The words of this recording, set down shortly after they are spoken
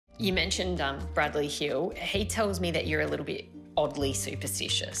You mentioned Bradley Hill. He tells me that you're a little bit oddly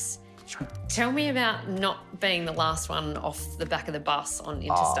superstitious. Tell me about not being the last one off the back of the bus on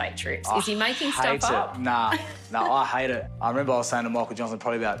interstate trips. Is he making stuff up? Nah, I hate it. I remember I was saying to Michael Johnson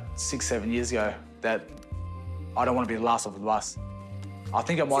probably about 6, 7 years ago that I don't want to be the last off the bus. I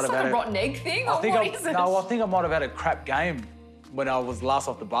think I might have had a rotten egg thing, or what is it? No, I think I might have had a crap game when I was last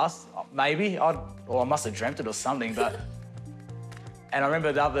off the bus. Maybe, or I must have dreamt it or something, but... And I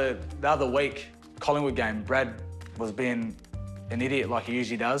remember the other week, Collingwood game, Brad was being an idiot like he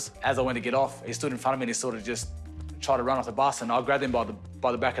usually does. As I went to get off, he stood in front of me and he sort of just tried to run off the bus, and I grabbed him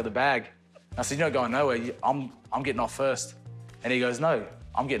by the back of the bag. I said, "You're not going nowhere, I'm getting off first." And he goes, "No,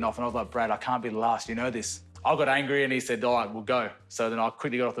 I'm getting off." And I was like, "Brad, I can't be the last, you know this." I got angry and he said, "All right, we'll go." So then I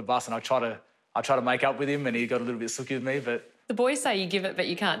quickly got off the bus and I try to make up with him, and he got a little bit sooky with me, but... The boys say you give it, but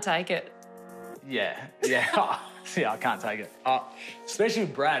you can't take it. Yeah. Yeah, I can't take it. Especially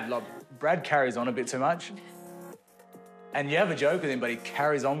with Brad. Like, Brad carries on a bit too much. And you have a joke with him, but he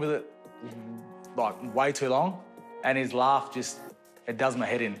carries on with it, like, way too long. And his laugh just, it does my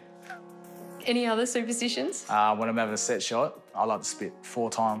head in. Any other superstitions? When I'm having a set shot, I like to spit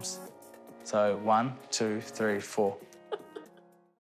 4 times. So 1, 2, 3, 4.